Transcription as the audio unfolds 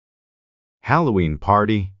Halloween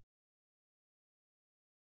party.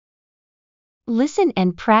 Listen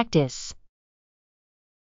and practice.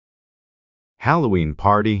 Halloween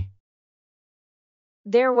party.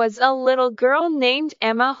 There was a little girl named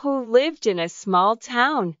Emma who lived in a small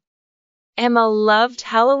town. Emma loved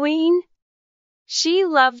Halloween. She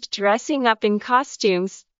loved dressing up in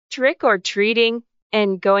costumes, trick-or-treating,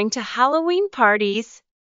 and going to Halloween parties.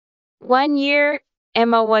 One year,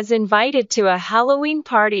 Emma was invited to a Halloween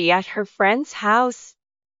party at her friend's house.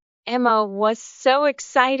 Emma was so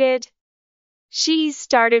excited. She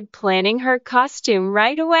started planning her costume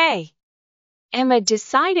right away. Emma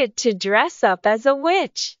decided to dress up as a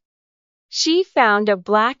witch. She found a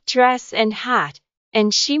black dress and hat,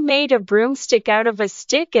 and she made a broomstick out of a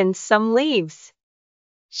stick and some leaves.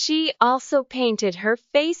 She also painted her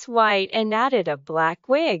face white and added a black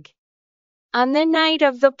wig. On the night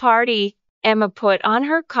of the party, Emma put on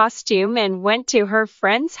her costume and went to her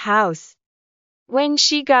friend's house. When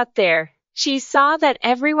she got there, she saw that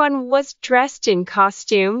everyone was dressed in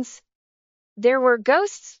costumes. There were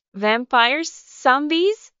ghosts, vampires,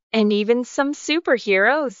 zombies, and even some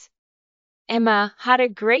superheroes. Emma had a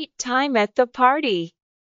great time at the party.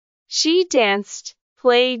 She danced,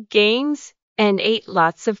 played games, and ate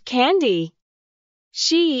lots of candy.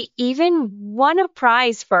 She even won a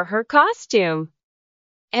prize for her costume.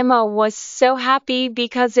 Emma was so happy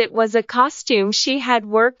because it was a costume she had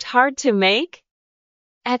worked hard to make.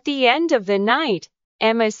 At the end of the night,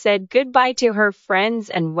 Emma said goodbye to her friends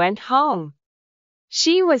and went home.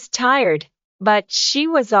 She was tired, but she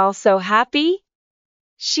was also happy.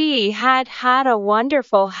 She had had a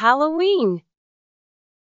wonderful Halloween.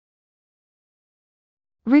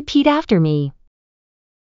 Repeat after me.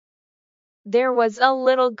 There was a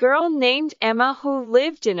little girl named Emma who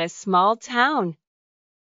lived in a small town.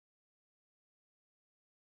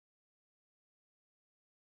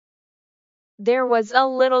 There was a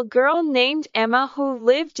little girl named Emma who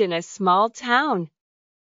lived in a small town.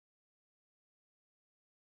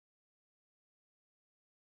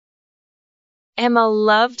 Emma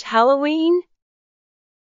loved Halloween.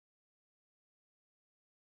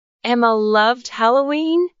 Emma loved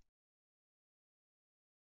Halloween.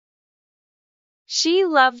 She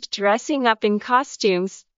loved dressing up in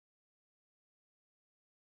costumes.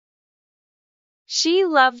 She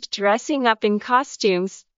loved dressing up in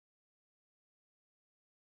costumes,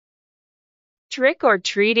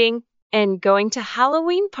 trick-or-treating, and going to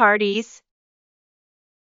Halloween parties.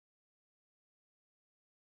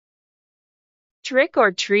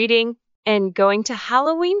 Trick-or-treating, and going to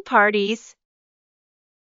Halloween parties.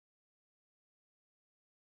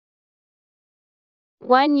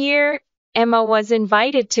 One year, Emma was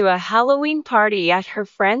invited to a Halloween party at her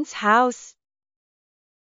friend's house.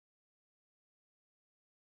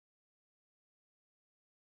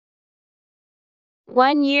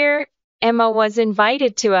 One year, Emma was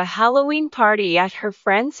invited to a Halloween party at her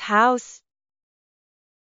friend's house.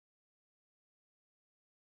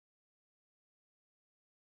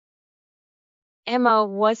 Emma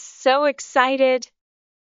was so excited.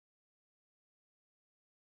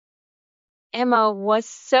 Emma was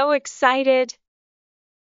so excited.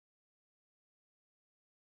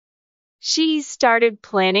 She started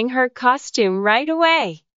planning her costume right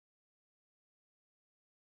away.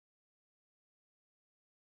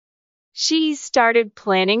 She started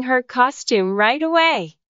planning her costume right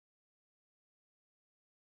away.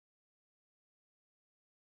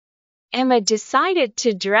 Emma decided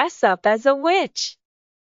to dress up as a witch.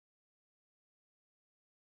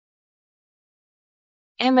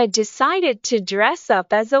 Emma decided to dress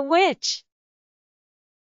up as a witch.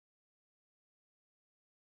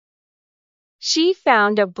 She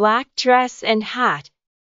found a black dress and hat.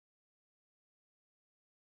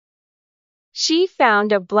 She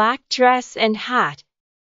found a black dress and hat.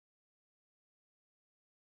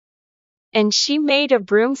 And she made a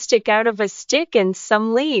broomstick out of a stick and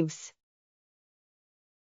some leaves.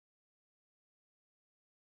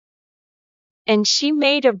 And she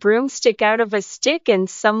made a broomstick out of a stick and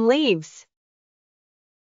some leaves.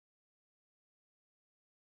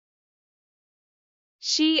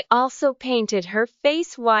 She also painted her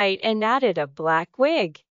face white and added a black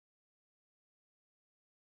wig.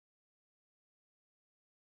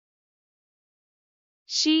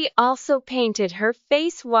 She also painted her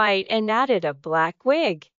face white and added a black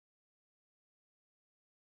wig.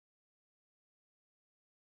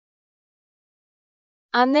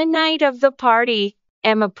 On the night of the party,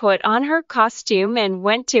 Emma put on her costume and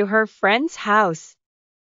went to her friend's house.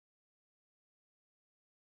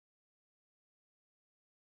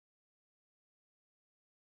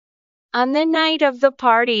 On the night of the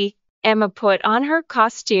party, Emma put on her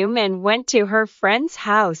costume and went to her friend's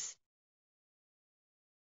house.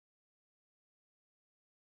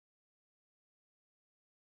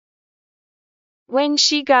 When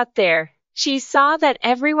she got there, she saw that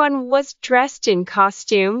everyone was dressed in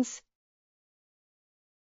costumes.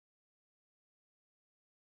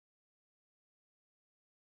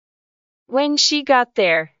 When she got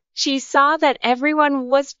there, she saw that everyone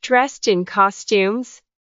was dressed in costumes.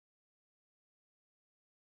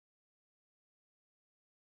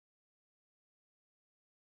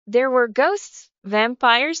 There were ghosts,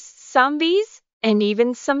 vampires, zombies, and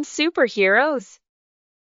even some superheroes.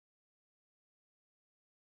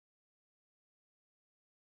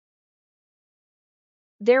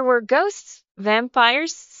 There were ghosts,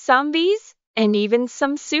 vampires, zombies, and even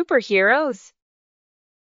some superheroes.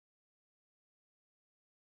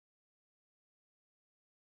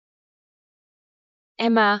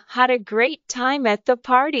 Emma had a great time at the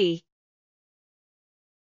party.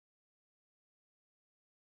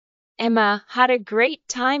 Emma had a great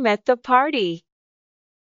time at the party.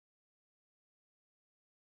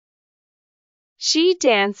 She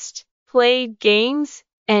danced, played games,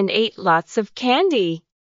 and ate lots of candy.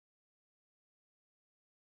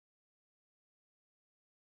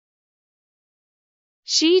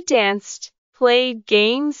 She danced, played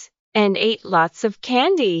games, and ate lots of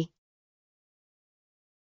candy.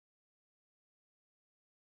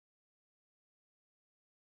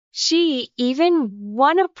 She even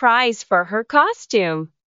won a prize for her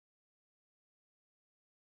costume.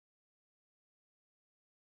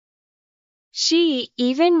 She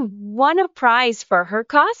even won a prize for her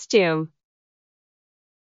costume.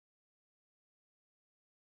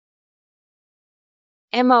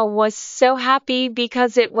 Emma was so happy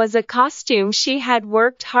because it was a costume she had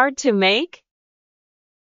worked hard to make.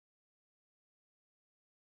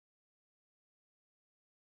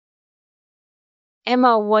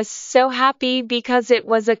 Emma was so happy because it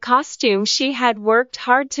was a costume she had worked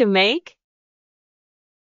hard to make.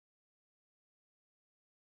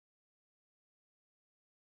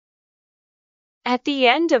 At the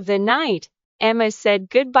end of the night, Emma said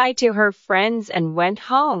goodbye to her friends and went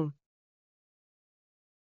home.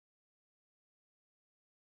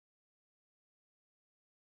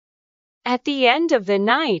 At the end of the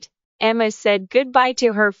night, Emma said goodbye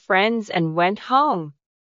to her friends and went home.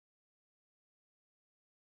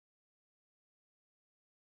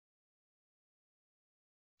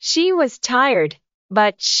 She was tired,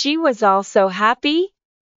 but she was also happy.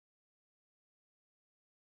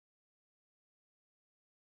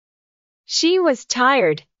 She was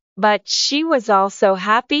tired, but she was also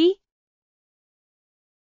happy.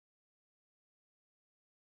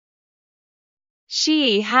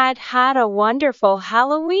 She had had a wonderful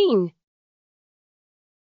Halloween.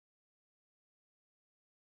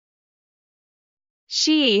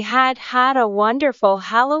 She had had a wonderful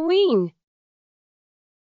Halloween.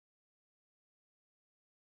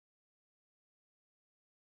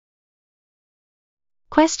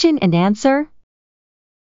 Question and answer.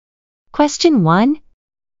 Question 1.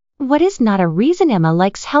 What is not a reason Emma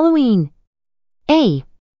likes Halloween? A.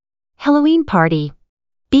 Halloween party.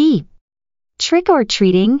 B. Trick or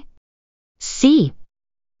treating. C.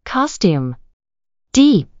 Costume.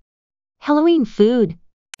 D. Halloween food.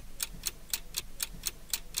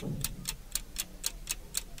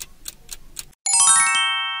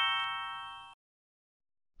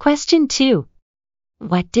 Question 2.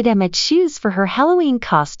 What did Emma choose for her Halloween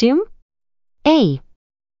costume? A.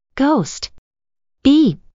 Ghost.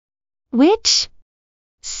 B. Witch.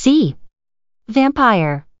 C.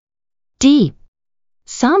 Vampire. D.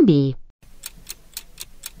 Zombie.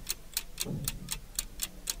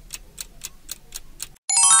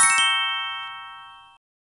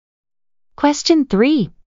 Question 3.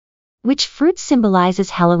 Which fruit symbolizes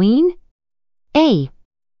Halloween? A.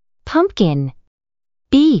 Pumpkin.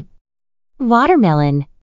 B. Watermelon.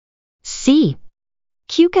 C.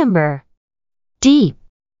 Cucumber. D.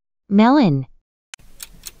 Melon.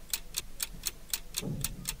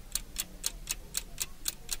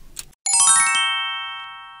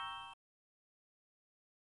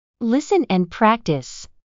 Listen and practice.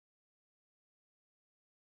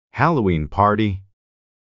 Halloween party.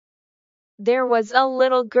 There was a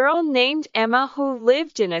little girl named Emma who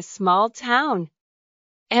lived in a small town.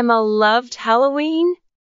 Emma loved Halloween.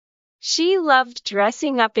 She loved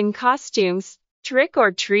dressing up in costumes, trick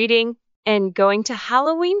or treating, and going to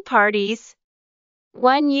Halloween parties.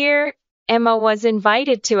 One year, Emma was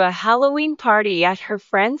invited to a Halloween party at her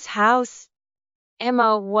friend's house.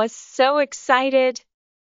 Emma was so excited.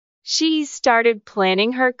 She started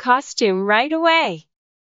planning her costume right away.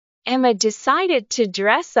 Emma decided to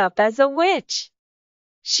dress up as a witch.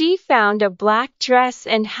 She found a black dress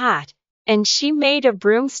and hat, and she made a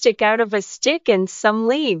broomstick out of a stick and some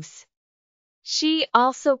leaves. She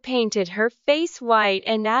also painted her face white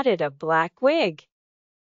and added a black wig.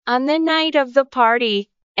 On the night of the party,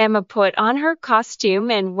 Emma put on her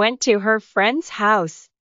costume and went to her friend's house.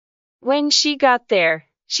 When she got there,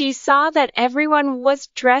 she saw that everyone was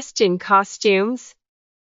dressed in costumes.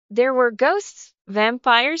 There were ghosts,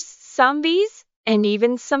 vampires, zombies, and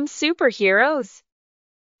even some superheroes.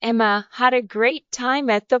 Emma had a great time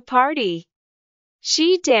at the party.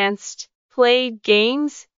 She danced, played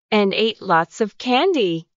games, and ate lots of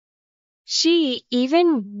candy. She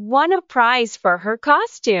even won a prize for her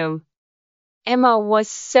costume. Emma was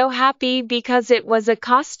so happy because it was a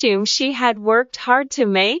costume she had worked hard to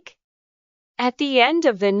make. At the end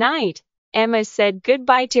of the night, Emma said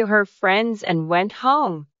goodbye to her friends and went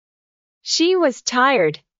home. She was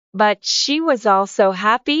tired, but she was also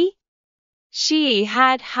happy. She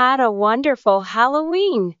had had a wonderful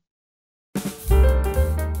Halloween.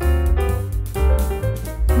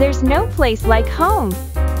 There's no place like home.